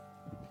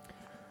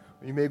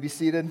You may be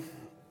seated.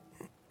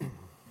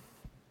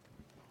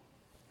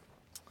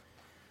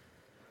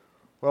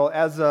 Well,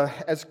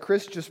 as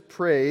Chris just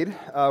prayed,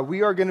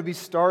 we are going to be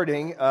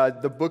starting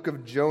the book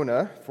of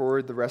Jonah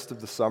for the rest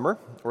of the summer,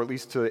 or at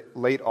least to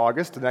late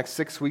August. The next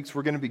 6 weeks,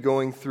 we're going to be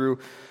going through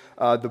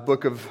the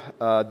book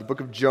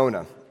of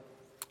Jonah.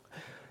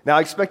 Now,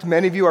 I expect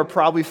many of you are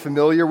probably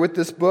familiar with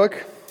this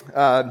book,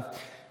 and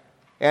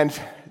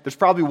there's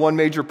probably one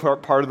major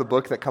part of the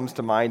book that comes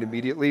to mind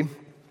immediately.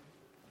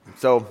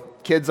 So,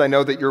 kids, I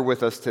know that you're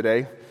with us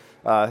today.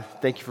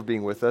 Thank you for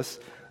being with us.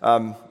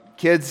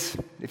 Kids,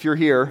 if you're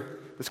here,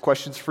 this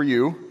question's for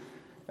you,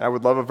 and I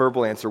would love a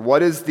verbal answer.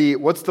 What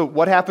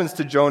happens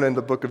to Jonah in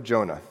the book of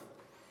Jonah?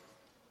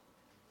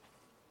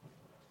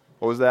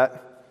 What was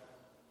that?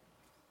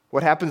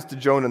 What happens to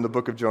Jonah in the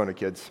book of Jonah,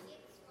 kids?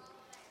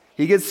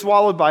 He gets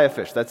swallowed by a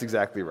fish. That's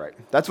exactly right.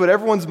 That's what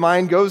everyone's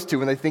mind goes to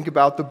when they think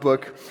about the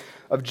book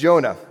of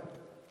Jonah.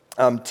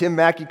 Tim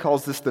Mackey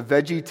calls this the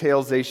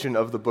veggie-tailization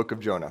of the book of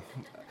Jonah.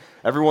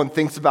 Everyone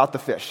thinks about the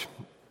fish,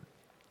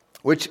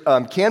 which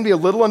can be a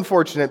little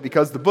unfortunate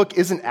because the book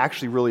isn't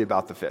actually really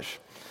about the fish.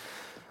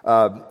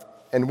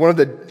 And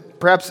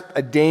perhaps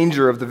a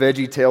danger of the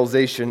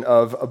veggie-tailization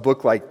of a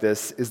book like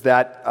this is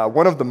that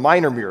one of the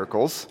minor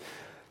miracles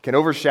can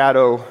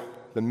overshadow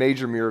the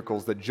major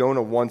miracles that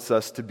Jonah wants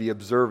us to be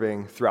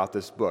observing throughout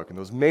this book. And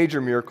those major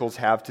miracles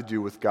have to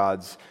do with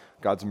God's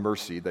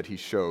mercy that he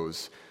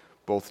shows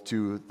both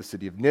to the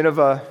city of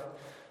Nineveh,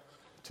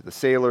 to the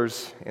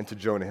sailors, and to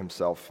Jonah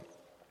himself.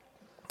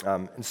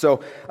 And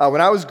so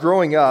when I was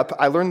growing up,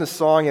 I learned this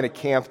song in a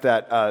camp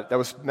that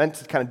was meant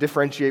to kind of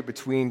differentiate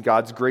between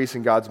God's grace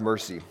and God's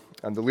mercy.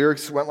 And the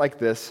lyrics went like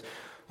this: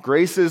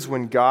 grace is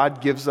when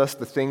God gives us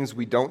the things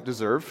we don't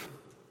deserve.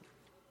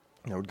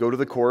 And I would go to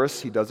the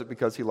chorus, he does it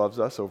because he loves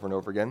us, over and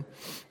over again.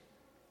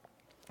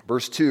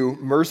 Verse 2,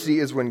 mercy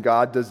is when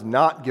God does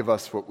not give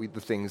us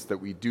the things that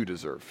we do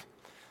deserve.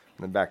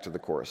 And then back to the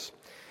chorus.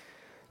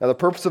 Now, the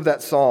purpose of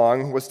that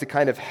song was to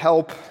kind of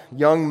help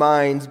young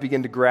minds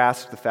begin to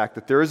grasp the fact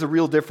that there is a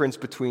real difference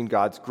between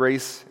God's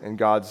grace and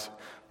God's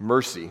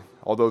mercy,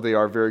 although they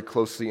are very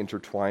closely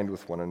intertwined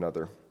with one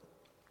another.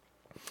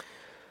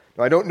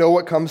 Now, I don't know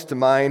what comes to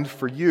mind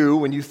for you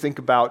when you think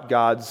about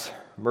God's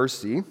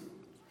mercy,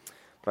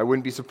 but I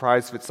wouldn't be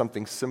surprised if it's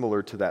something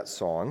similar to that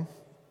song.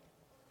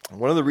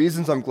 One of the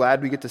reasons I'm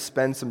glad we get to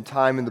spend some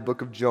time in the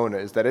book of Jonah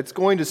is that it's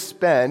going to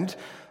spend,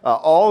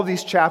 all of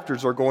these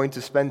chapters are going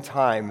to spend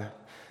time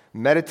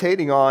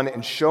meditating on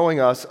and showing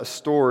us a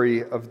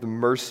story of the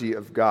mercy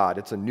of God.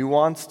 It's a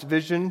nuanced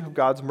vision of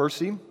God's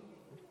mercy.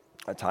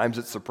 At times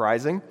it's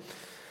surprising.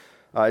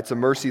 It's a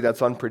mercy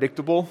that's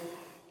unpredictable.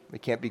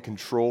 It can't be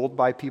controlled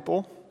by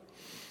people.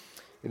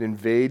 It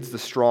invades the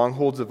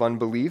strongholds of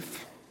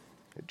unbelief.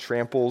 It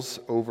tramples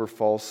over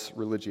false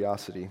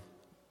religiosity.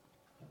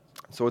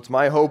 So it's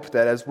my hope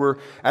that as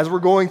we're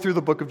going through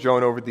the book of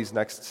Jonah over these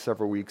next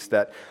several weeks,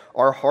 that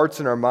our hearts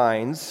and our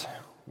minds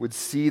would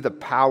see the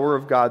power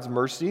of God's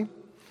mercy.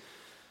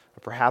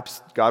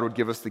 Perhaps God would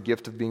give us the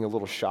gift of being a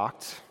little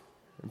shocked,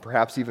 and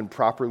perhaps even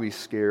properly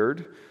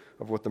scared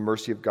of what the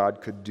mercy of God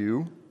could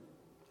do,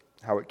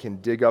 how it can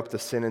dig up the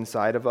sin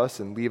inside of us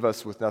and leave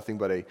us with nothing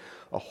but a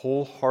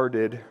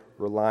wholehearted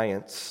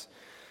reliance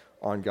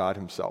on God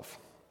himself.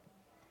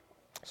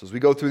 So as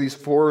we go through these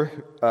 4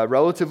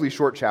 relatively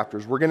short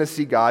chapters, we're going to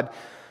see God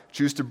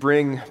choose to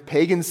bring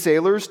pagan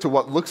sailors to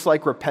what looks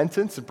like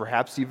repentance and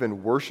perhaps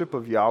even worship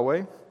of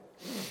Yahweh.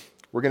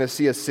 We're going to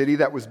see a city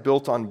that was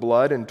built on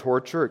blood and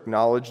torture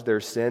acknowledge their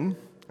sin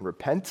and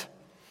repent.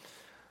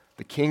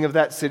 The king of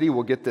that city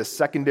will get this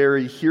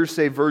secondary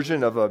hearsay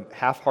version of a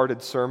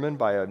half-hearted sermon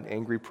by an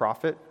angry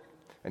prophet,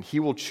 and he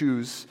will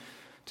choose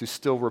to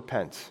still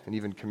repent and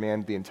even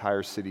command the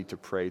entire city to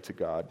pray to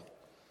God.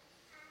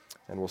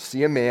 And we'll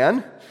see a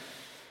man,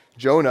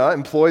 Jonah,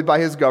 employed by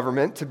his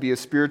government to be a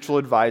spiritual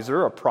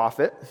advisor, a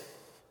prophet,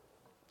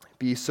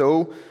 be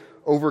so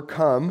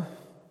overcome.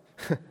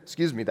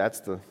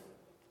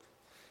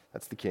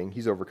 That's the king.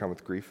 He's overcome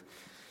with grief.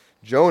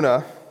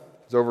 Jonah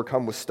is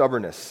overcome with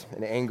stubbornness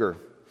and anger.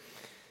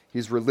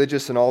 He's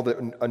religious in all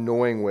the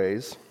annoying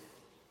ways.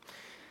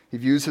 He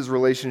views his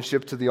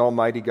relationship to the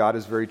Almighty God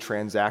as very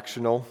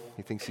transactional.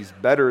 He thinks he's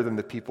better than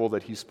the people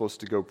that he's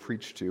supposed to go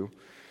preach to.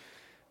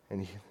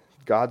 And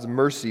God's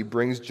mercy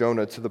brings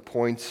Jonah to the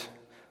point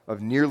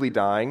of nearly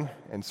dying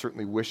and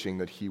certainly wishing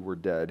that he were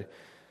dead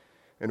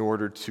in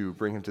order to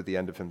bring him to the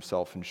end of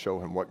himself and show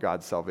him what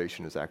God's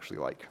salvation is actually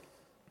like.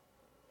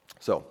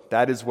 So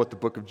that is what the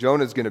book of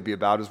Jonah is going to be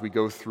about as we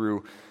go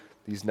through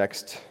these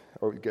next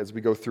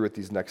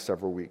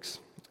several weeks.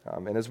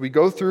 And as we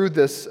go through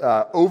this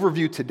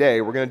overview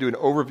today, we're going to do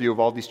an overview of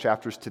all these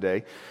chapters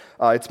today.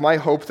 It's my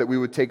hope that we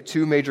would take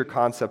 2 major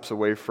concepts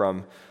away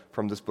from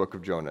this book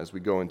of Jonah as we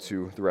go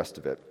into the rest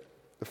of it.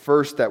 The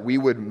first, that we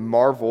would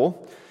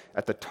marvel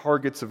at the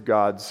targets of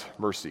God's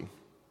mercy.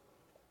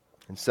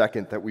 And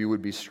second, that we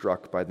would be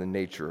struck by the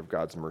nature of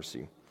God's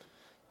mercy.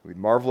 We'd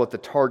marvel at the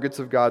targets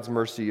of God's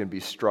mercy and be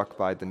struck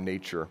by the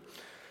nature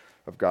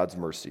of God's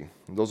mercy.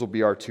 And those will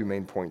be our 2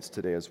 main points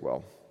today as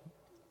well.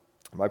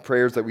 My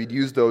prayer is that we'd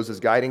use those as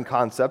guiding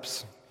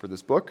concepts for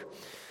this book,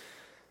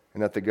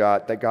 and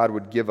that God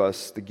would give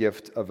us the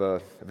gift of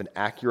an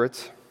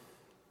accurate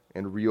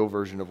and real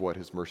version of what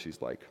his mercy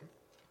is like.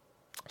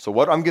 So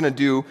what I'm going to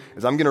do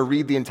is I'm going to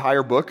read the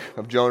entire book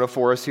of Jonah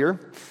for us here.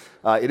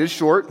 It is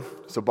short,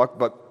 so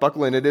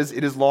buckle in. It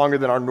is longer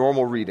than our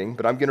normal reading,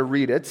 but I'm going to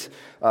read it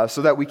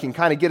so that we can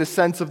kind of get a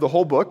sense of the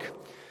whole book,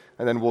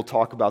 and then we'll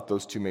talk about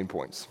those two main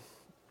points.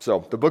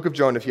 So the book of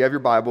Jonah, if you have your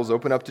Bibles,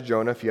 open up to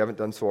Jonah if you haven't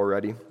done so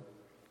already.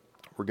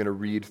 We're going to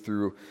read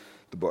through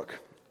the book.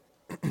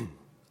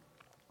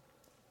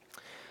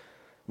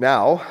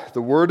 Now,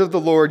 the word of the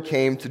Lord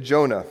came to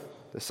Jonah,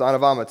 the son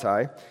of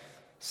Amittai,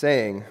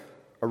 saying,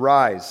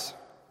 "Arise,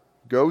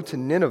 go to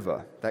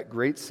Nineveh, that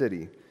great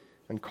city,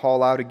 and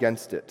call out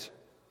against it,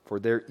 for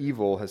their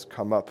evil has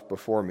come up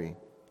before me."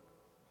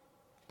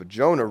 But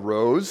Jonah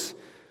rose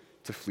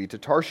to flee to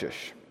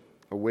Tarshish,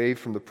 away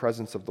from the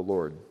presence of the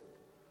Lord.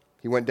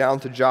 He went down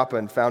to Joppa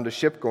and found a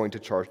ship going to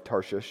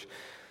Tarshish.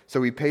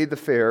 So he paid the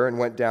fare and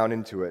went down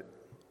into it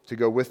to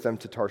go with them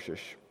to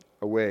Tarshish,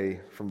 away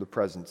from the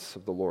presence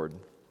of the Lord.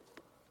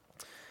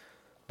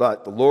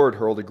 But the Lord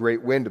hurled a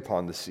great wind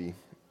upon the sea,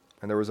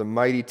 and there was a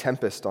mighty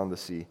tempest on the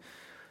sea,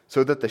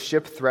 so that the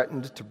ship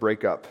threatened to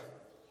break up.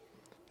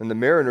 And the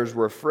mariners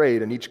were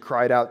afraid, and each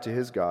cried out to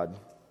his God. And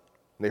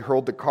they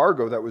hurled the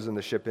cargo that was in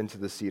the ship into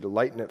the sea to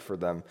lighten it for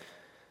them.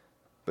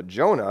 But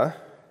Jonah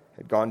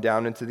had gone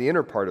down into the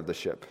inner part of the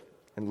ship,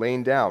 and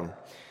lain down,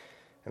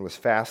 and was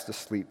fast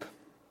asleep.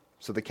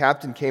 So the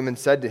captain came and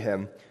said to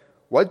him,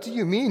 "What do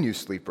you mean, you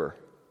sleeper?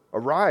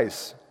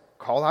 Arise,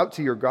 call out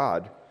to your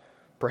God.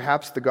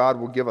 Perhaps the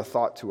God will give a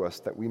thought to us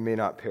that we may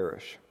not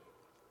perish."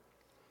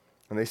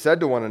 And they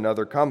said to one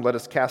another, "Come, let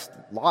us cast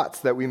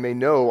lots that we may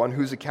know on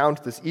whose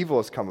account this evil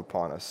has come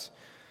upon us."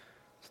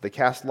 So they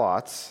cast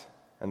lots,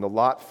 and the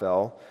lot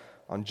fell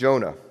on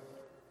Jonah.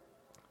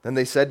 Then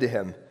they said to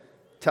him,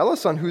 "Tell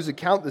us on whose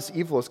account this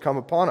evil has come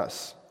upon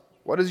us.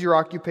 What is your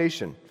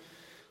occupation?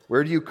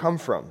 Where do you come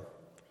from?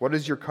 What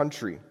is your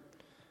country?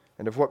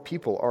 And of what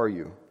people are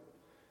you?"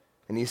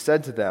 And he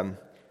said to them,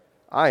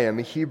 "I am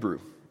a Hebrew,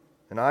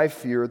 and I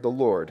fear the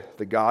Lord,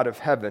 the God of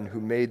heaven, who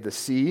made the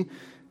sea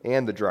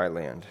and the dry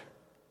land."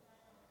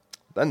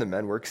 Then the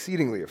men were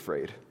exceedingly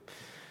afraid,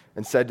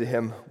 and said to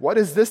him, "What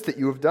is this that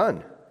you have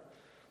done?"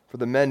 For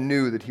the men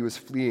knew that he was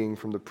fleeing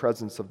from the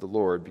presence of the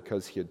Lord,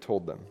 because he had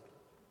told them.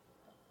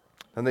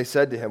 And they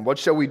said to him, "What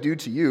shall we do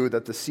to you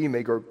that the sea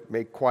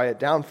may quiet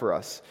down for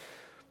us?"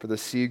 For the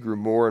sea grew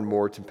more and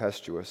more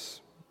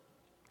tempestuous.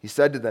 He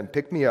said to them,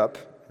 "Pick me up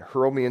and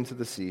hurl me into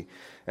the sea,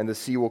 and the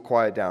sea will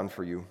quiet down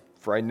for you.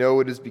 For I know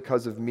it is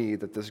because of me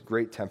that this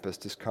great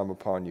tempest has come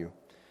upon you."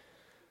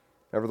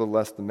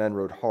 Nevertheless, the men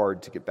rowed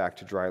hard to get back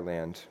to dry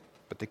land,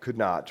 but they could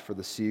not, for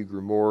the sea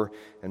grew more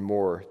and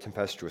more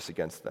tempestuous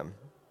against them.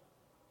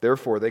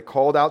 Therefore they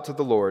called out to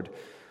the Lord,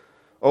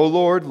 "O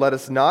Lord, let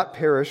us not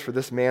perish for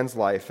this man's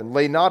life, and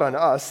lay not on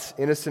us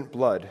innocent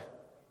blood.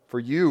 For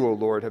you, O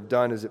Lord, have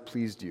done as it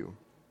pleased you."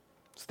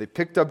 So they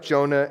picked up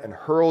Jonah and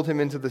hurled him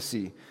into the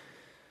sea,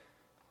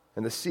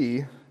 and the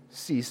sea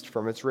ceased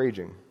from its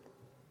raging.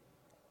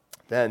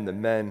 Then the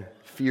men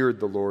feared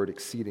the Lord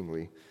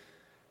exceedingly,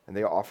 and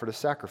they offered a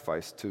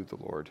sacrifice to the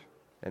Lord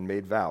and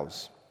made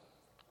vows.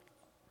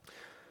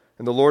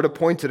 And the Lord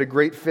appointed a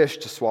great fish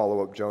to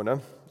swallow up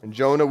Jonah, and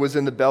Jonah was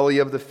in the belly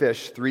of the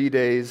fish 3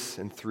 days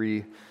and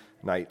 3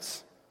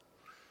 nights.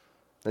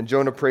 Then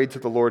Jonah prayed to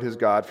the Lord his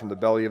God from the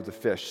belly of the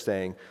fish,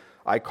 saying,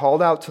 "I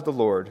called out to the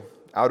Lord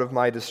out of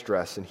my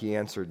distress, and he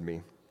answered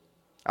me.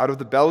 Out of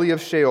the belly of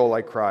Sheol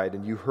I cried,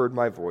 and you heard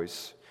my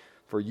voice.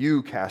 For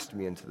you cast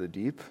me into the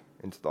deep,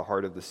 into the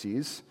heart of the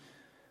seas,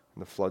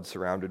 and the flood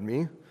surrounded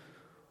me.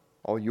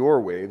 All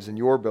your waves and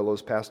your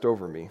billows passed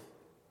over me.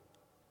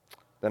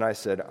 Then I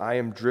said, I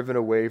am driven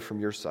away from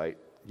your sight,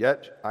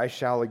 yet I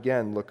shall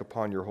again look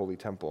upon your holy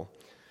temple.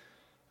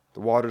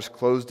 The waters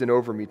closed in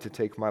over me to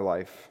take my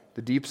life.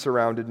 The deep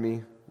surrounded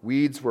me.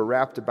 Weeds were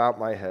wrapped about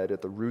my head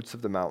at the roots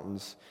of the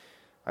mountains.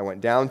 I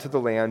went down to the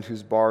land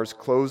whose bars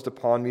closed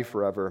upon me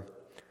forever.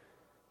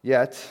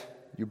 Yet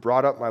you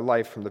brought up my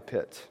life from the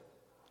pit,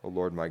 O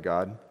Lord my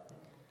God.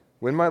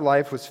 When my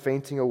life was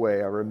fainting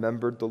away, I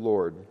remembered the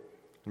Lord,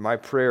 and my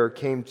prayer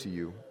came to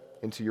you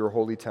into your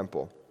holy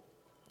temple.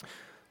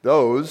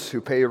 Those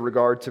who pay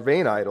regard to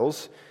vain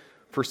idols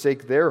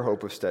forsake their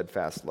hope of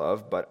steadfast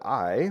love, but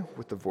I,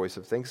 with the voice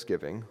of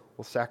thanksgiving,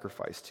 will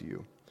sacrifice to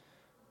you.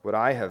 What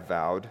I have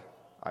vowed,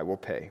 I will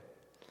pay.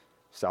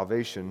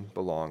 Salvation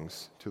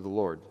belongs to the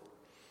Lord."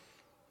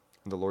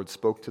 And the Lord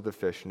spoke to the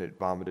fish, and it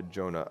vomited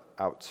Jonah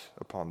out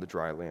upon the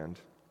dry land.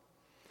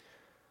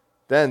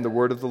 Then the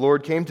word of the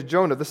Lord came to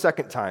Jonah the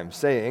second time,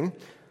 saying,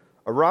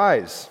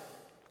 "Arise,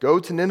 go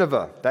to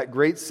Nineveh, that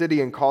great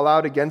city, and call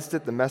out against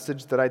it the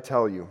message that I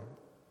tell you."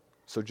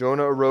 So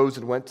Jonah arose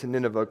and went to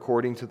Nineveh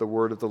according to the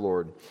word of the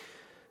Lord.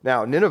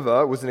 Now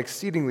Nineveh was an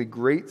exceedingly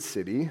great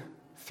city,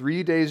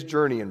 3 days'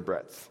 journey in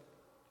breadth.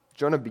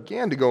 Jonah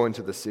began to go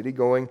into the city,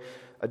 going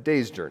a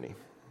day's journey.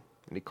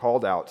 And he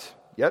called out,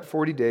 "Yet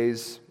 40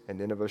 days, and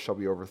Nineveh shall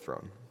be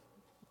overthrown."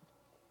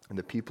 And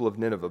the people of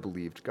Nineveh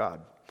believed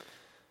God.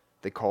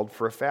 They called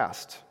for a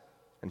fast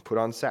and put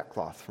on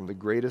sackcloth, from the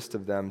greatest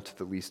of them to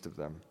the least of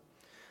them.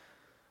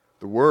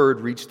 The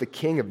word reached the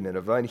king of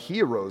Nineveh, and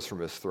he arose from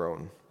his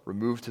throne,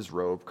 removed his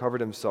robe,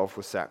 covered himself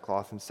with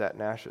sackcloth, and sat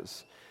in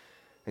ashes.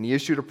 And he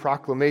issued a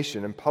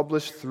proclamation and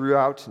published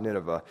throughout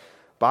Nineveh,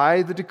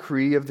 by the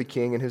decree of the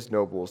king and his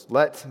nobles,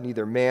 let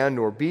neither man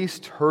nor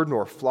beast, herd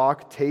nor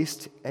flock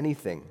taste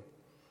anything.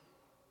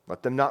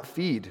 Let them not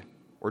feed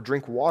or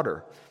drink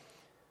water,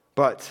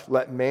 but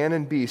let man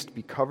and beast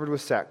be covered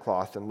with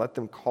sackcloth, and let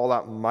them call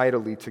out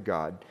mightily to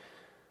God.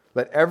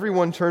 Let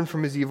everyone turn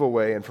from his evil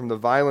way and from the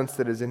violence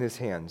that is in his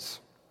hands.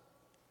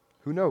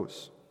 Who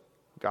knows?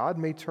 God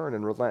may turn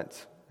and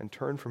relent and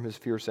turn from his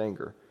fierce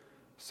anger,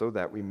 so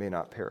that we may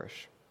not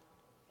perish.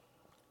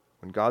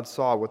 When God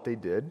saw what they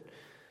did,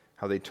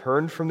 how they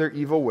turned from their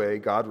evil way,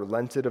 God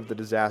relented of the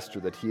disaster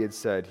that he had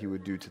said he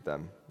would do to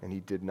them, and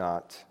he did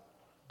not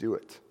do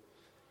it.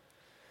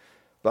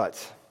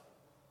 But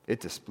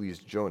it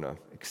displeased Jonah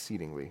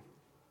exceedingly,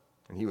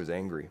 and he was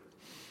angry.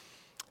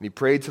 And he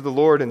prayed to the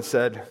Lord and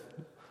said,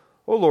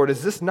 O Lord,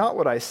 is this not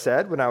what I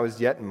said when I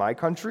was yet in my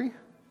country?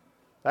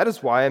 That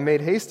is why I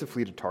made haste to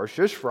flee to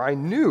Tarshish, for I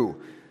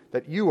knew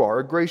that you are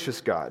a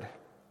gracious God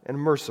and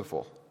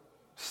merciful,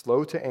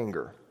 slow to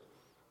anger,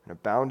 and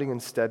abounding in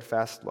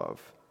steadfast love,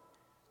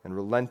 and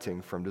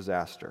relenting from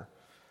disaster.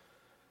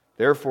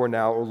 Therefore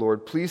now, O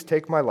Lord, please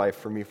take my life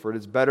from me, for it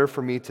is better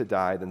for me to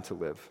die than to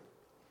live.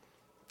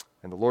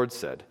 And the Lord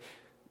said,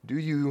 do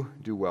you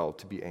do well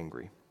to be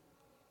angry?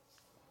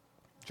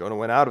 Jonah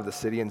went out of the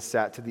city and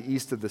sat to the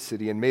east of the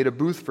city and made a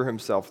booth for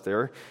himself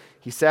there.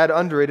 He sat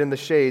under it in the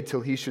shade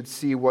till he should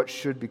see what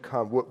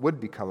would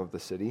become of the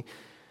city.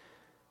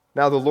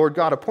 Now the Lord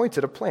God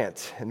appointed a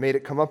plant and made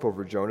it come up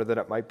over Jonah, that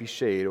it might be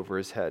shade over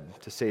his head,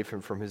 to save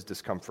him from his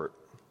discomfort.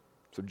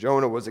 So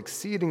Jonah was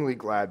exceedingly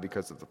glad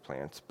because of the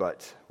plant,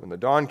 but when the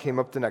dawn came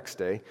up the next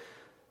day,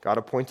 God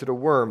appointed a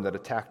worm that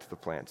attacked the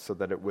plant so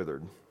that it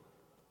withered.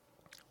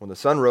 When the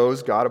sun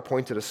rose, God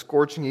appointed a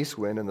scorching east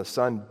wind, and the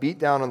sun beat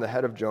down on the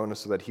head of Jonah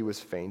so that he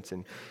was faint,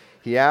 and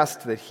he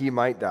asked that he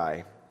might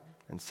die,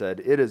 and said,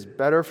 it is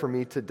better for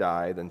me to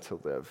die than to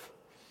live.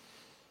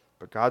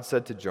 But God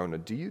said to Jonah,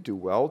 do you do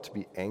well to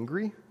be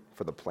angry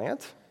for the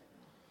plant?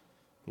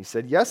 He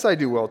said, yes, I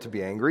do well to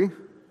be angry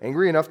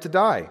enough to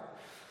die.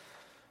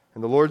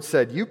 And the Lord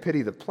said, you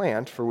pity the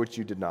plant for which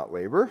you did not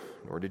labor,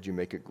 nor did you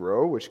make it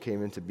grow, which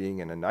came into being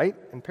in a night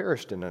and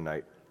perished in a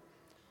night.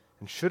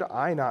 And should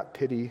I not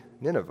pity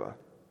Nineveh,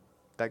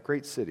 that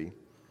great city,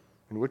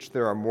 in which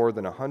there are more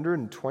than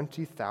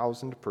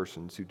 120,000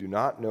 persons who do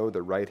not know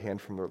their right hand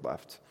from their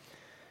left,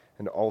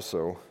 and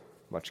also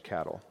much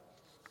cattle?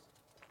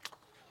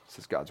 This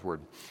is God's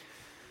word.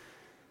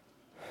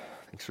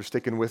 Thanks for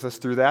sticking with us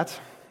through that.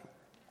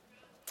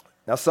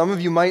 Now, some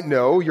of you might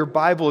know your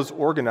Bible is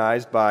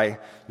organized by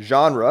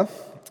genre.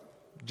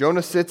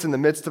 Jonah sits in the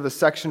midst of a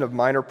section of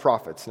minor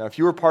prophets. Now, if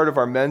you were part of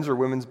our men's or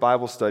women's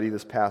Bible study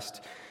this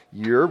past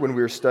year when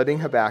we were studying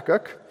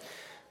Habakkuk,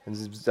 and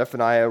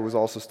Zephaniah was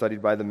also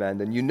studied by the men,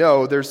 then you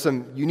know there's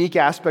some unique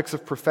aspects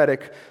of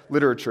prophetic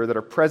literature that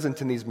are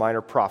present in these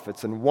minor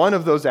prophets. And one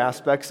of those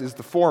aspects is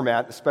the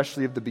format,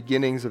 especially of the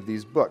beginnings of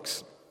these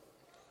books.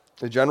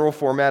 The general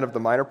format of the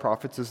minor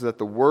prophets is that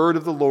the word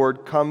of the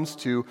Lord comes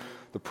to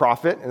the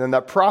prophet, and then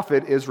that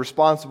prophet is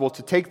responsible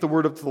to take the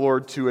word of the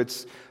Lord to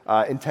its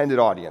intended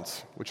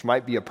audience, which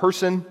might be a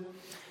person,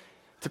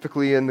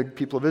 typically in the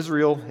people of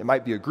Israel. It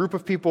might be a group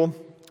of people.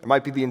 It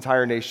might be the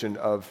entire nation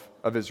of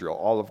Israel,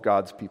 all of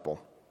God's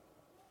people.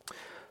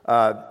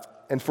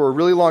 And for a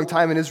really long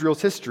time in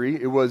Israel's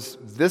history, it was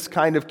this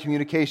kind of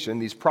communication,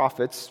 these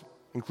prophets,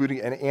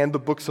 including and the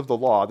books of the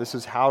law. This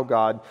is how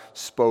God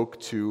spoke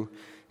to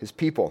his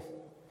people.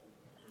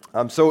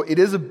 So it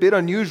is a bit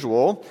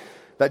unusual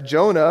that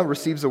Jonah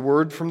receives a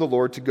word from the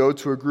Lord to go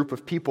to a group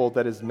of people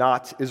that is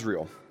not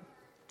Israel.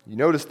 You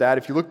notice that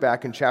if you look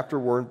back in chapter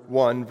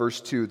 1, verse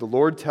 2, the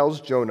Lord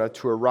tells Jonah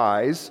to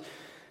arise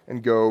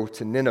and go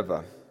to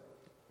Nineveh.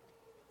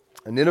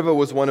 And Nineveh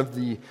was one of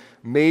the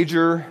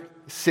major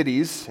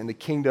cities in the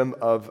kingdom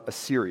of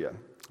Assyria.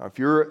 Now, if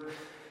you're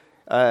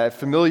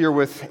familiar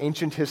with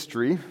ancient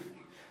history,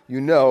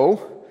 you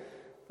know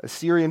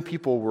Assyrian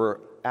people were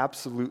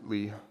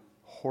absolutely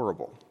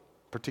horrible,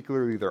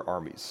 particularly their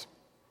armies.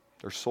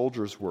 Their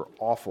soldiers were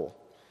awful.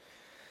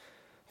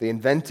 They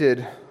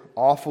invented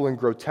awful and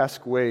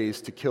grotesque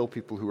ways to kill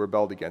people who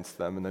rebelled against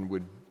them, and then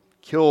would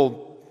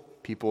kill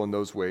people in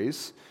those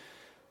ways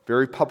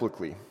very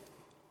publicly,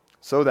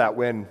 so that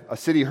when a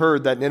city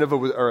heard that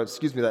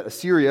that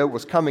Assyria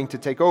was coming to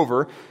take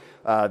over,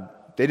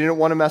 they didn't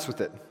want to mess with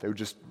it. They would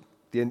just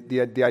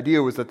the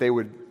idea was that they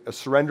would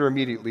surrender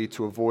immediately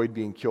to avoid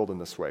being killed in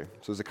this way.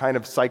 So it was a kind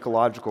of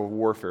psychological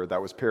warfare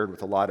that was paired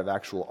with a lot of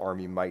actual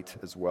army might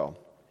as well.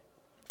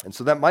 And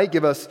so that might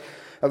give us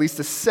at least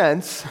a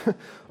sense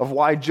of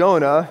why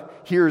Jonah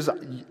hears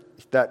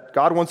that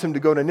God wants him to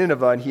go to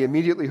Nineveh, and he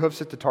immediately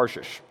hoofs it to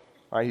Tarshish.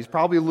 Right? He's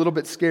probably a little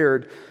bit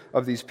scared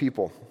of these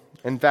people.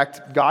 In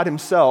fact, God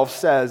himself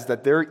says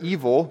that they're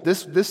evil.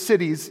 This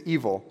city's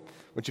evil.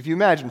 which if you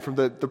imagine from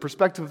the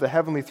perspective of the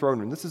heavenly throne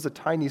room, this is a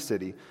tiny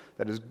city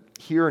that is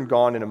here and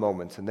gone in a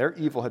moment, and their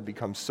evil had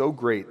become so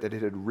great that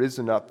it had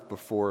risen up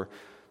before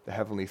the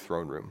heavenly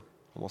throne room,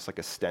 almost like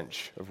a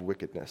stench of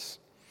wickedness,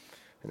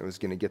 and it was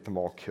going to get them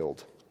all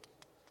killed.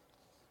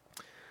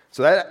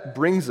 So that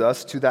brings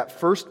us to that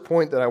first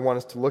point that I want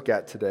us to look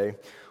at today,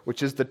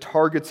 which is the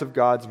targets of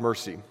God's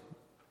mercy.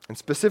 And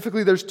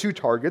specifically, there's two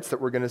targets that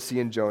we're going to see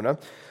in Jonah: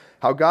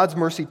 how God's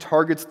mercy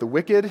targets the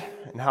wicked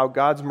and how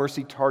God's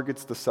mercy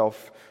targets the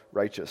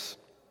self-righteous.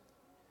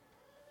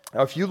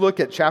 Now, if you look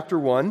at chapter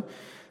 1,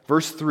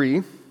 verse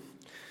 3,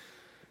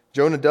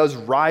 Jonah does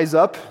rise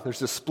up.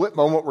 There's a split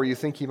moment where you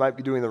think he might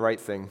be doing the right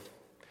thing.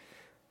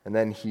 And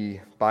then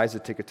he buys a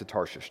ticket to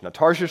Tarshish. Now,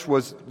 Tarshish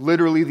was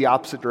literally the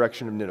opposite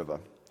direction of Nineveh.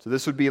 So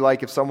this would be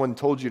like if someone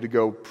told you to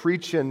go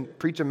preach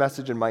a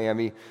message in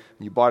Miami, and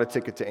you bought a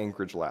ticket to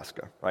Anchorage,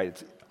 Alaska, right?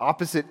 It's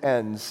opposite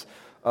ends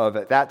of,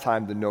 at that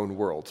time, the known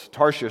world.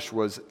 Tarshish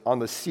was on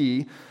the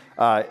sea,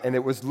 and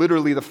it was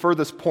literally the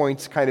furthest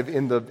point kind of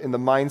in the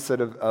mindset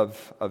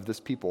of this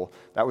people.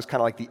 That was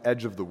kind of like the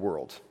edge of the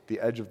world,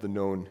 the edge of the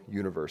known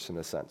universe in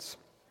a sense.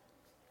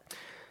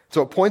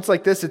 So at points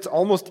like this, it's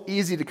almost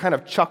easy to kind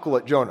of chuckle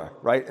at Jonah,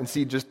 right? And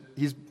see just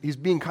he's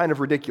being kind of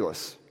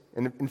ridiculous.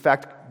 And in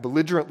fact,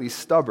 belligerently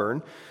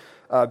stubborn.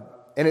 And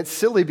it's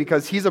silly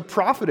because he's a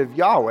prophet of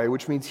Yahweh,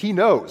 which means he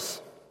knows.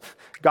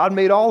 God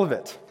made all of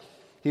it.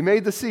 He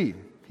made the sea.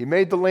 He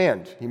made the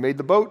land. He made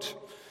the boat.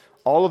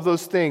 All of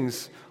those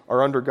things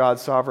are under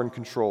God's sovereign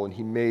control, and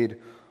he made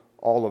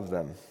all of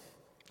them.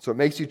 So it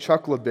makes you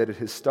chuckle a bit at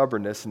his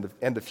stubbornness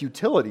and the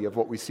futility of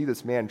what we see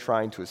this man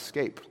trying to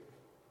escape.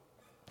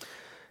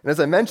 And as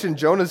I mentioned,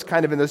 Jonah's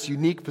kind of in this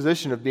unique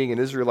position of being an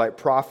Israelite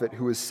prophet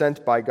who is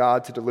sent by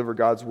God to deliver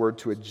God's word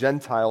to a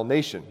Gentile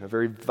nation, a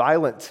very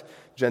violent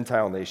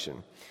Gentile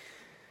nation.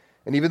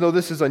 And even though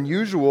this is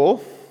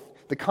unusual,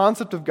 the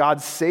concept of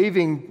God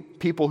saving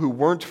people who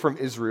weren't from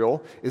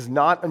Israel is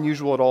not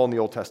unusual at all in the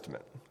Old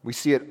Testament. We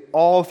see it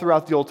all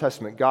throughout the Old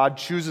Testament. God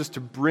chooses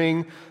to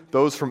bring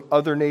those from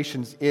other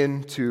nations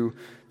into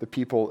the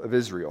people of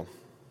Israel.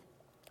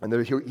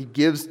 And he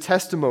gives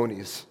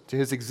testimonies to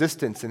his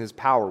existence and his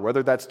power,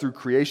 whether that's through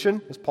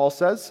creation, as Paul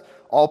says.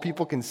 All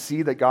people can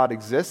see that God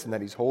exists and that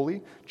he's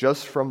holy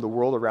just from the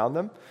world around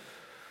them.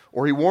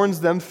 Or he warns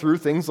them through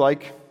things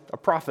like a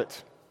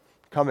prophet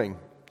coming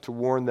to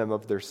warn them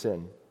of their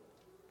sin.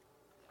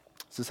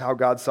 This is how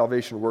God's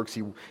salvation works.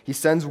 He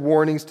sends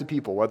warnings to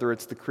people, whether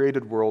it's the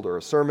created world or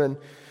a sermon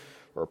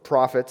or a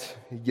prophet.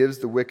 He gives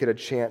the wicked a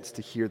chance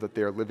to hear that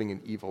they are living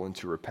in evil and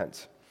to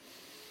repent.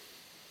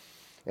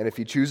 And if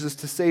he chooses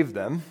to save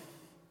them,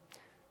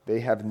 they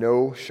have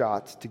no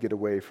shot to get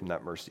away from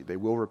that mercy. They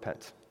will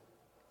repent,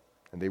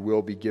 and they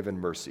will be given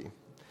mercy,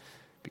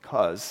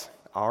 because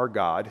our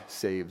God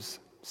saves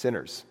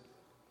sinners.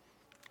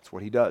 It's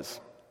what he does.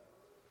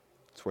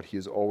 It's what he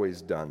has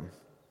always done.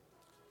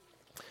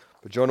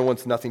 But Jonah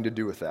wants nothing to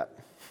do with that.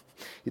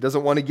 He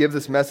doesn't want to give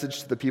this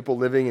message to the people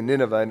living in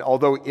Nineveh, and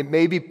although it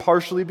may be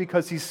partially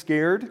because he's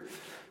scared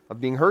of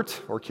being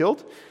hurt or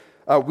killed,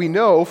 we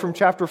know from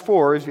chapter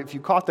 4, if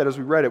you caught that as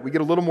we read it, we get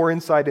a little more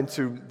insight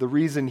into the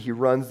reason he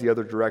runs the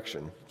other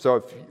direction.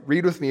 So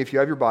read with me, if you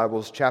have your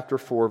Bibles, chapter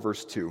 4,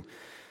 verse 2.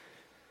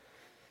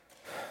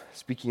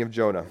 Speaking of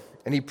Jonah.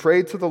 And he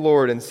prayed to the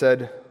Lord and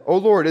said, "O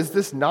Lord, is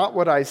this not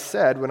what I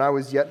said when I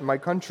was yet in my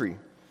country?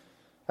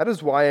 That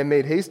is why I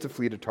made haste to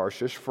flee to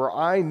Tarshish, for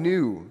I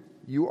knew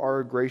you are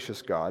a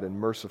gracious God and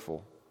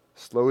merciful,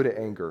 slow to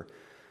anger,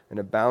 and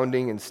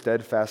abounding in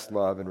steadfast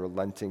love and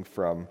relenting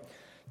from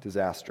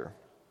disaster."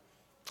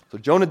 So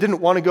Jonah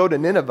didn't want to go to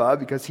Nineveh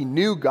because he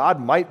knew God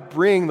might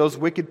bring those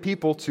wicked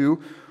people to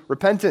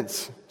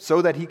repentance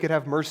so that he could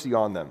have mercy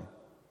on them,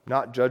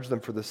 not judge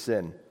them for the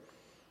sin.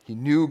 He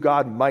knew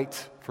God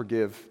might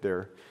forgive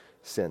their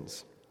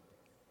sins.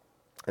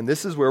 And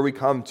this is where we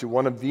come to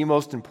one of the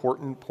most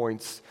important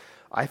points,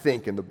 I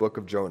think, in the book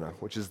of Jonah,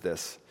 which is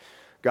this: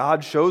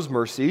 God shows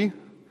mercy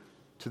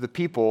to the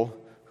people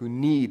who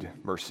need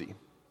mercy.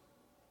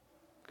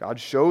 God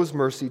shows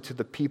mercy to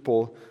the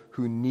people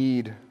who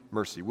need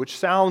mercy, which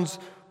sounds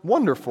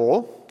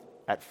wonderful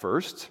at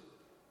first.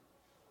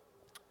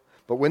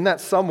 But when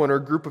that someone or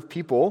group of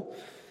people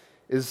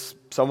is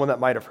someone that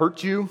might have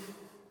hurt you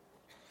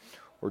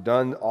or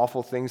done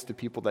awful things to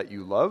people that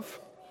you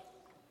love,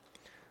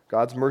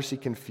 God's mercy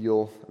can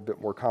feel a bit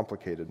more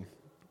complicated.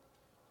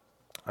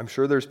 I'm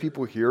sure there's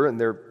people here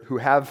who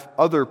have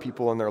other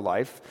people in their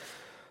life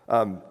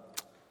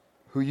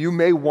who you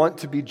may want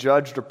to be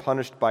judged or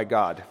punished by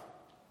God.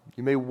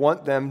 You may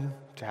want them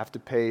to have to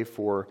pay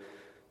for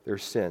their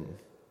sin.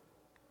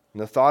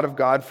 And the thought of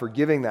God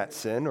forgiving that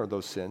sin or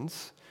those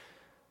sins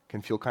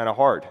can feel kind of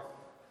hard.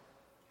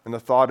 And the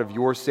thought of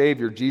your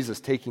Savior,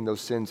 Jesus, taking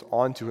those sins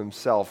onto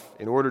himself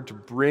in order to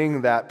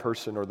bring that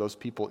person or those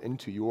people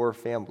into your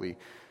family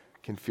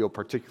can feel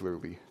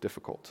particularly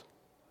difficult.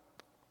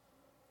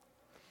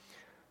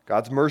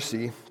 God's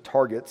mercy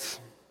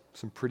targets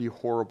some pretty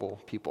horrible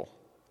people.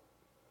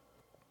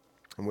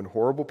 And when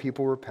horrible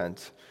people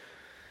repent,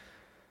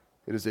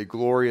 It is a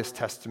glorious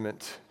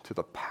testament to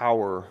the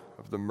power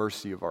of the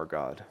mercy of our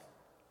God.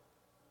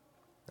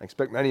 I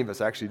expect many of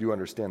us actually do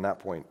understand that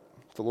point.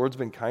 If the Lord's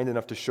been kind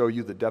enough to show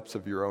you the depths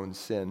of your own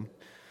sin,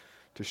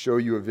 to show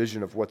you a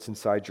vision of what's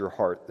inside your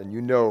heart, then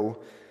you know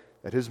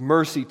that his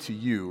mercy to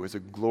you is a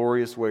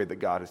glorious way that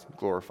God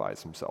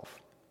glorifies himself.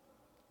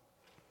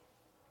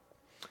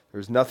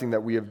 There's nothing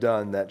that we have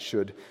done that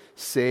should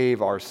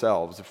save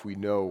ourselves if we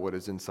know what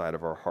is inside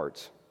of our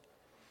hearts.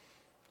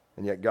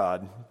 And yet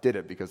God did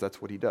it because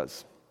that's what he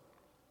does.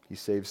 He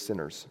saves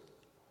sinners.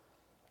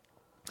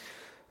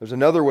 There's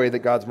another way that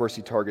God's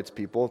mercy targets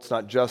people. It's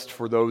not just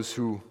for those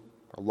who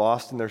are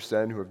lost in their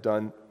sin, who have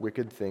done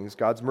wicked things.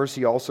 God's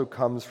mercy also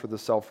comes for the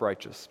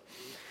self-righteous.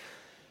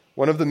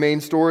 One of the main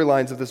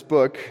storylines of this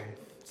book,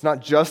 it's not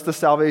just the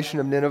salvation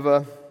of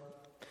Nineveh.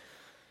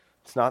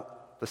 It's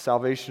not the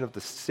salvation of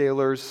the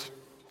sailors.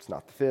 It's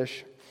not the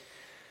fish.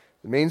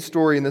 The main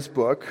story in this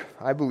book,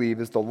 I believe,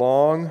 is the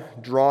long,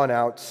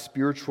 drawn-out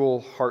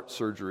spiritual heart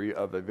surgery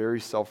of a very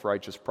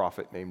self-righteous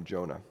prophet named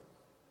Jonah.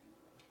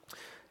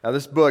 Now,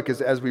 this book,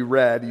 as we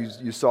read,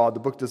 you saw, the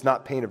book does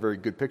not paint a very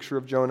good picture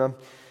of Jonah.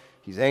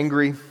 He's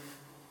angry,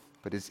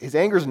 but his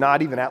anger is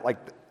not even at, like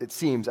it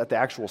seems, at the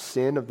actual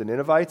sin of the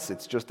Ninevites.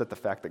 It's just at the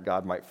fact that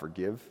God might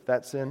forgive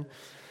that sin.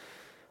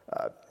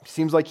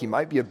 Seems like he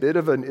might be a bit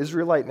of an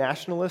Israelite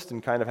nationalist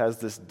and kind of has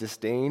this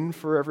disdain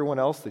for everyone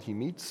else that he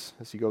meets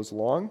as he goes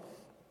along,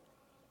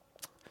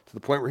 to the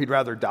point where he'd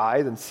rather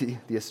die than see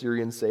the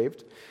Assyrians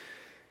saved.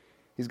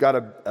 He's got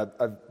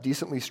a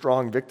decently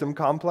strong victim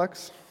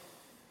complex.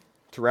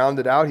 To round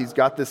it out, he's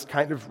got this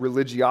kind of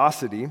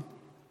religiosity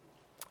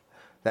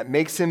that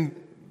makes him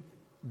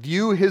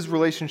view his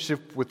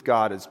relationship with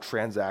God as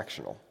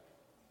transactional.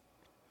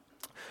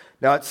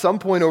 Now, at some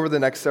point over the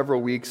next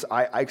several weeks,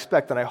 I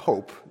expect and I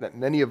hope that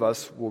many of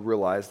us will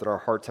realize that our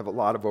hearts have a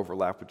lot of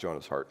overlap with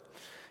Jonah's heart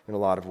in a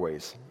lot of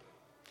ways.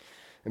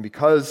 And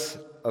because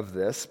of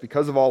this,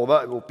 because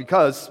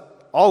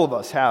all of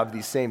us have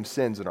these same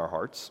sins in our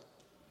hearts,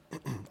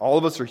 all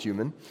of us are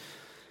human,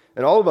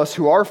 and all of us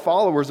who are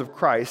followers of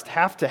Christ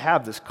have to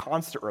have this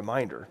constant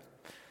reminder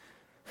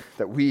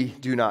that we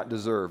do not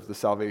deserve the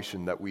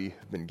salvation that we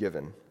have been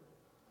given.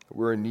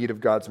 We're in need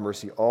of God's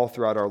mercy all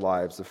throughout our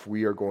lives if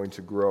we are going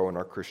to grow in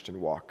our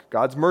Christian walk.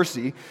 God's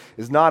mercy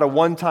is not a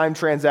one-time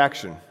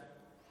transaction.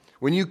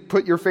 When you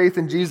put your faith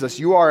in Jesus,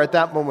 you are at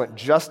that moment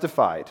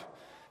justified.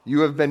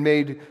 You have been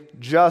made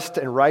just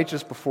and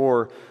righteous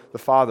before the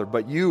Father.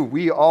 But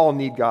we all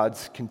need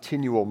God's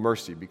continual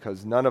mercy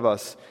because none of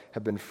us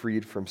have been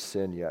freed from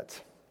sin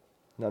yet.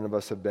 None of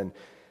us have been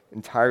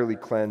entirely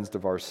cleansed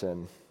of our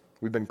sin.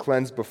 We've been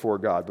cleansed before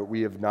God, but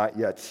we have not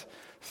yet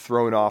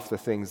thrown off the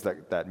things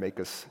that make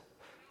us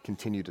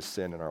continue to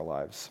sin in our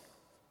lives.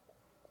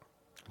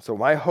 So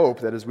my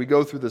hope that as we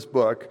go through this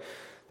book,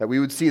 that we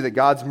would see that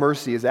God's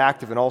mercy is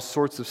active in all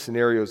sorts of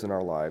scenarios in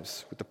our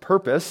lives with the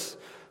purpose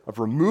of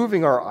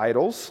removing our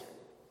idols,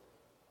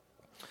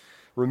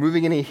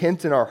 removing any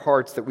hint in our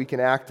hearts that we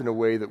can act in a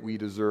way that we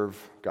deserve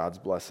God's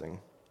blessing,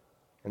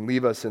 and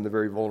leave us in the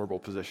very vulnerable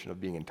position of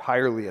being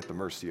entirely at the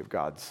mercy of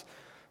God's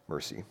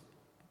mercy.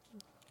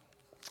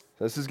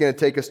 This is going to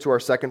take us to our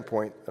second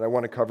point that I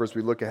want to cover as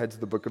we look ahead to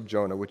the book of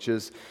Jonah, which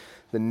is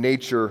the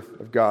nature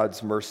of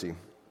God's mercy.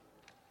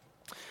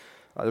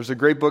 There's a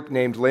great book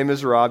named Les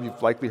Miserables.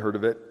 You've likely heard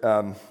of it.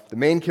 The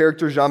main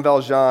character, Jean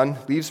Valjean,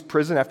 leaves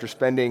prison after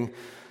spending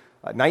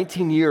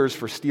 19 years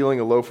for stealing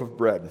a loaf of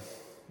bread.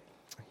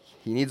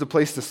 He needs a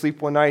place to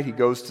sleep one night. He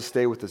goes to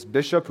stay with this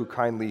bishop who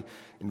kindly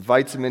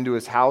invites him into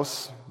his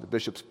house. The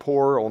bishop's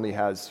poor, only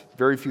has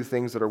very few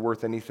things that are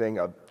worth anything,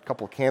 a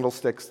couple of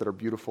candlesticks that are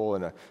beautiful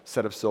and a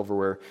set of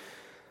silverware.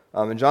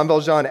 And Jean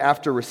Valjean,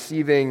 after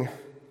receiving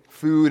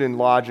food and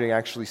lodging,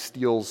 actually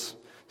steals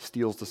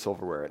the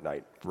silverware at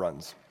night,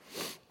 runs.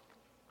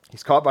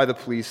 He's caught by the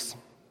police.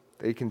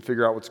 They can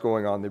figure out what's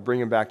going on. They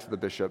bring him back to the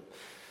bishop,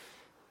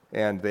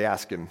 and they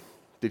ask him,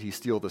 "Did he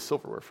steal the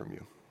silverware from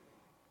you?"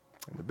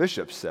 And the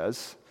bishop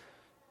says,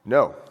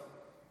 "No,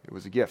 it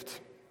was a gift.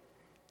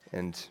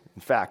 And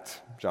in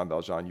fact, Jean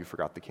Valjean, you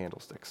forgot the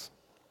candlesticks."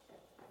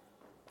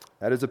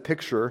 That is a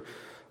picture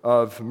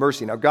of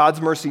mercy. Now,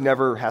 God's mercy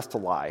never has to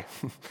lie.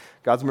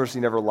 God's mercy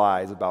never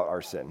lies about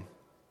our sin.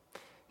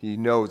 He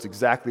knows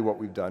exactly what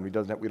we've done. We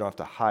don't have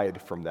to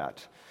hide from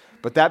that.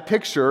 But that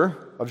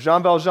picture of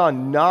Jean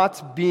Valjean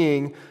not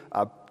being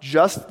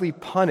justly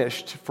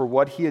punished for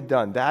what he had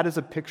done, that is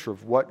a picture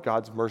of what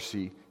God's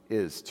mercy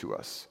is to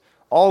us.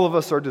 All of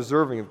us are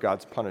deserving of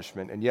God's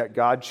punishment, and yet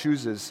God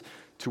chooses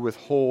to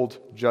withhold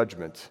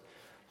judgment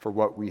for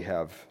what we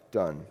have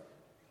done.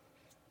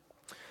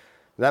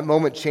 That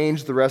moment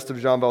changed the rest of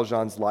Jean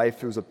Valjean's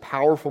life. It was a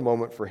powerful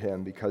moment for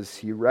him because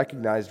he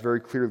recognized very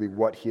clearly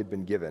what he had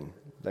been given,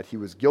 that he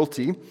was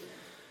guilty,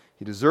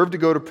 he deserved to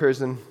go to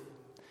prison,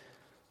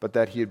 but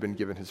that he had been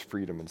given his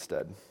freedom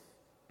instead.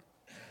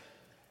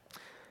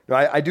 Now,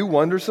 I do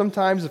wonder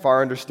sometimes if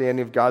our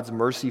understanding of God's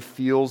mercy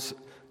feels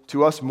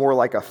to us more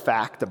like a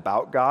fact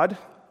about God,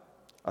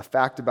 a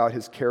fact about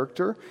his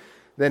character,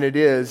 than it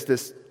is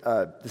this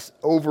this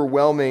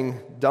overwhelming,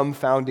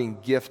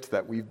 dumbfounding gift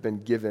that we've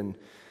been given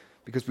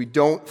because we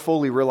don't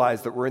fully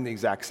realize that we're in the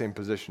exact same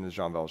position as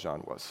Jean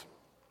Valjean was,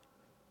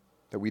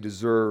 that we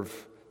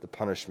deserve the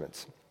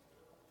punishments.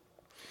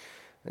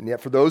 And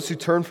yet for those who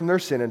turn from their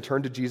sin and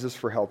turn to Jesus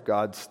for help,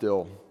 God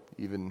still,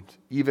 even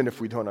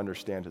if we don't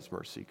understand his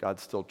mercy, God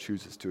still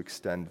chooses to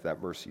extend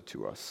that mercy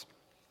to us.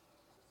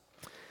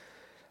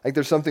 I think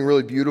there's something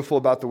really beautiful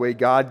about the way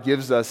God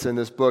gives us in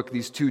this book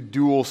these two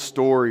dual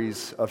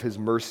stories of his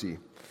mercy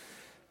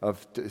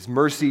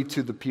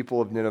to the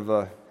people of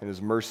Nineveh and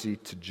his mercy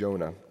to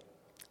Jonah.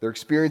 Their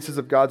experiences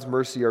of God's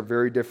mercy are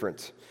very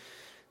different,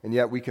 and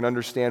yet we can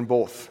understand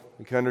both.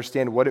 We can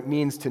understand what it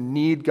means to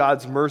need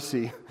God's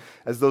mercy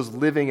as those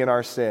living in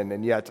our sin,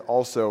 and yet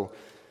also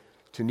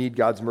to need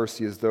God's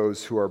mercy as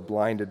those who are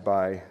blinded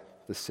by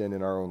the sin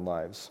in our own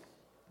lives.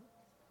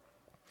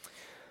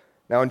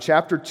 Now in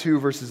chapter 2,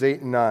 verses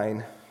 8 and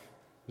 9,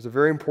 there's a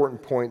very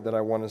important point that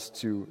I want us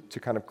to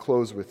kind of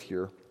close with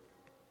here.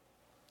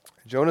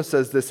 Jonah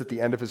says this at the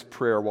end of his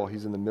prayer while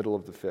he's in the middle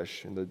of the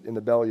fish, in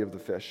the belly of the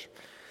fish.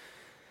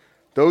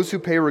 Those who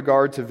pay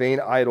regard to vain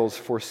idols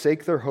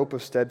forsake their hope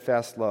of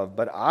steadfast love,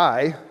 but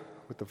I,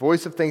 with the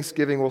voice of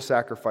thanksgiving, will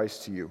sacrifice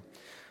to you.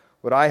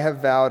 What I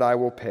have vowed I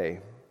will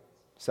pay.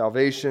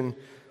 Salvation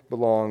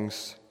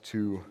belongs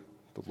to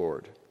the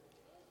Lord.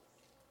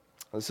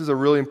 This is a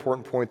really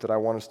important point that I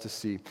want us to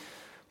see.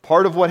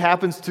 Part of what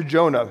happens to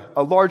Jonah,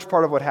 a large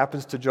part of what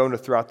happens to Jonah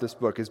throughout this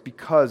book, is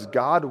because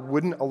God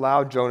wouldn't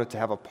allow Jonah to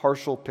have a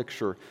partial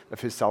picture of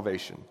his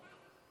salvation.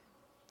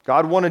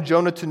 God wanted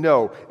Jonah to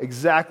know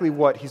exactly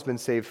what he's been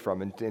saved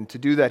from, and to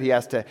do that he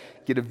has to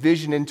get a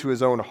vision into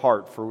his own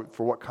heart for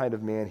what kind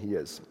of man he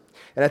is.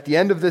 And at the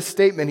end of this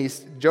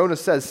statement, Jonah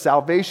says,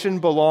 salvation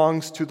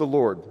belongs to the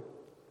Lord.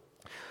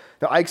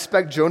 Now, I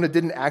expect Jonah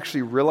didn't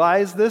actually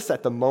realize this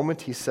at the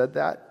moment he said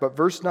that, but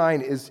verse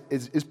 9 is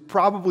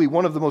probably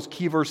one of the most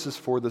key verses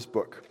for this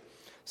book.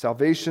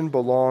 Salvation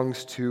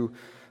belongs to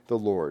the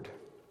Lord.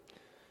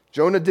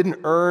 Jonah didn't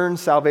earn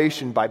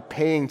salvation by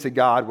paying to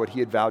God what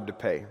he had vowed to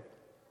pay.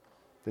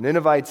 The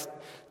Ninevites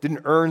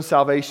didn't earn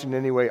salvation in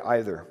any way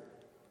either.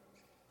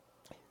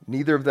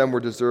 Neither of them were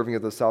deserving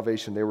of the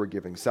salvation they were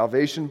giving.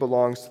 Salvation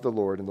belongs to the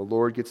Lord, and the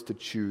Lord gets to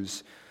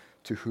choose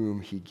to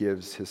whom he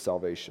gives his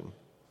salvation.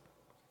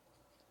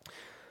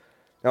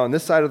 Now, on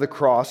this side of the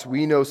cross,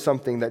 we know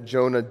something that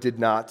Jonah did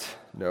not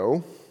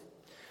know,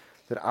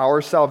 that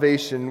our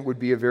salvation would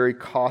be a very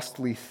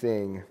costly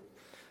thing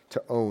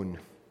to own.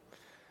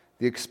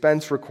 The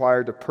expense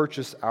required to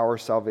purchase our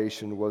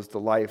salvation was the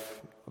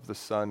life of the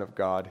Son of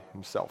God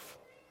himself.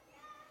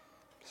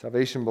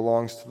 Salvation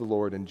belongs to the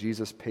Lord, and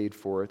Jesus paid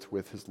for it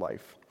with his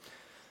life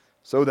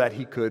so that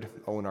he could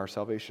own our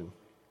salvation.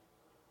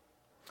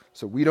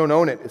 So we don't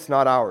own it. It's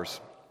not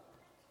ours.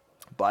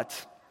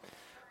 But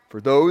for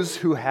those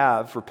who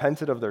have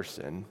repented of their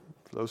sin,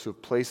 for those who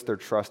have placed their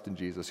trust in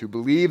Jesus, who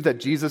believe that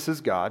Jesus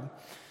is God,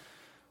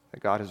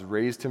 that God has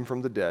raised him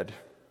from the dead,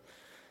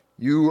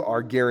 you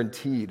are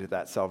guaranteed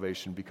that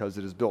salvation because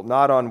it is built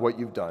not on what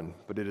you've done,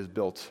 but it is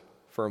built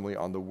firmly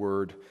on the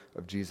word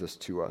of Jesus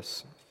to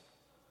us.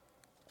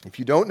 If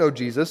you don't know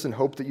Jesus and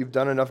hope that you've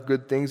done enough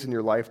good things in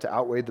your life to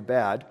outweigh the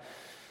bad,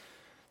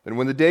 then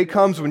when the day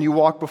comes when you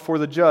walk before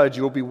the judge,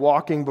 you will be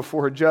walking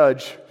before a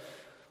judge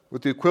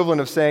with the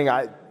equivalent of saying,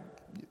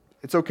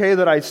 it's okay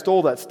that I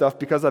stole that stuff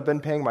because I've been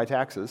paying my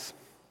taxes.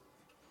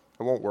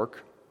 It won't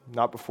work,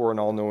 not before an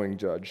all-knowing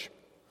judge.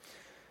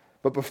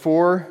 But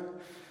before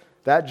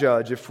that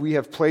judge, if we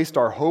have placed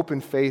our hope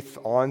and faith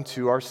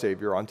onto our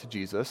Savior, onto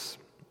Jesus,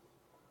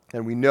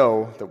 then we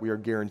know that we are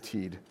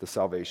guaranteed the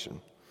salvation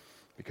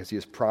because he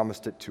has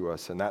promised it to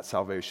us, and that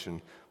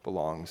salvation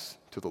belongs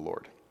to the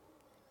Lord.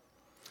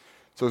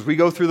 So as we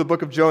go through the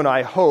book of Jonah,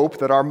 I hope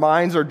that our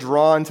minds are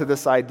drawn to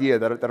this idea,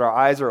 that our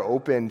eyes are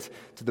opened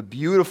to the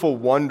beautiful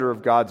wonder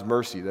of God's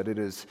mercy, that it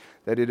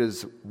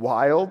is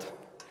wild,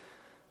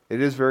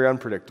 it is very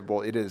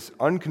unpredictable, it is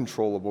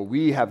uncontrollable.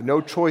 We have no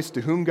choice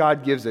to whom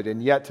God gives it,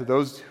 and yet to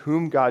those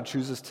whom God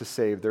chooses to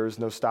save, there is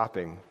no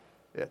stopping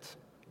it.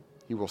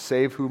 He will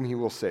save whom he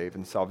will save,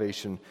 and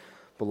salvation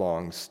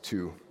belongs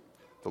to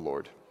the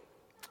Lord.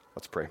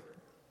 Let's pray.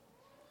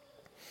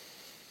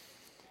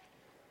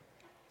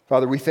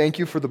 Father, we thank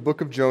you for the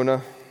book of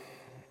Jonah.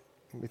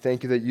 We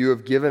thank you that you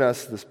have given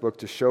us this book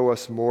to show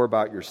us more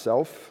about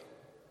yourself,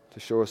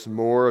 to show us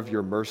more of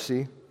your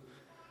mercy,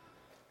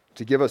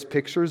 to give us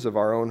pictures of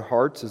our own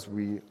hearts as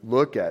we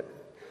look at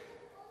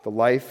the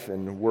life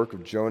and work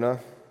of Jonah.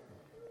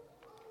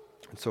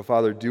 And so,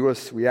 Father,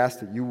 we ask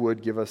that you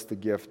would give us the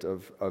gift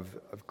of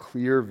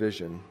clear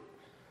vision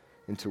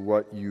into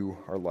what you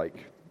are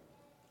like.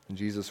 And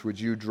Jesus, would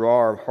you draw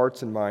our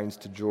hearts and minds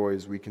to joy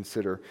as we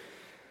consider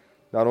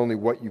not only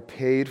what you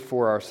paid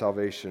for our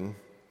salvation,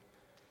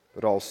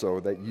 but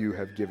also that you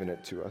have given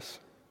it to us.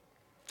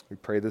 We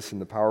pray this in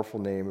the powerful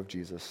name of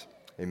Jesus.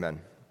 Amen.